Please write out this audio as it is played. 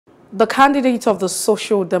The candidate of the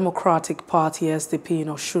Social Democratic Party, S.D.P, in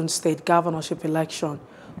Osun State governorship election,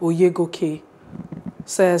 Oyegoke,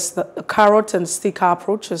 says that a carrot and stick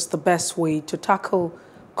approach is the best way to tackle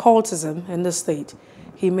cultism in the state.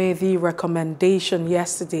 He made the recommendation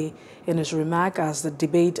yesterday in his remark as the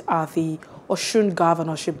debate at the Osun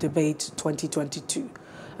Governorship Debate 2022.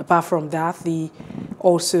 Apart from that, the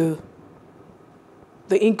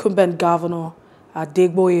incumbent governor,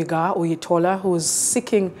 Adegboyega Oyetola, who is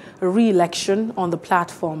seeking a re-election on the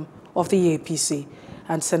platform of the APC,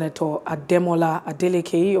 and Senator Ademola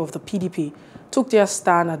Adeleke of the PDP took their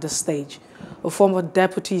stand at the stage. A former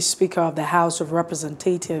Deputy Speaker of the House of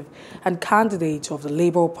Representatives and candidate of the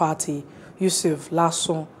Labour Party, Yusuf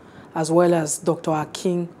Lasson, as well as Dr.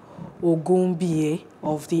 Akin Ogunbiye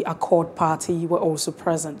of the Accord Party were also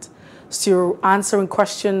present. Still answering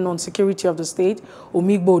questions on security of the state,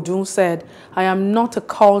 Omigbodun said, "I am not a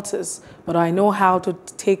cultist, but I know how to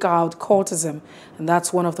take out cultism, and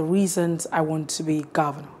that's one of the reasons I want to be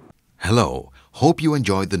governor." Hello, hope you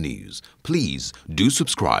enjoyed the news. Please do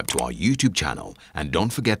subscribe to our YouTube channel and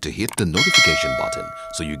don't forget to hit the notification button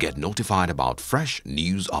so you get notified about fresh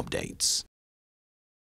news updates.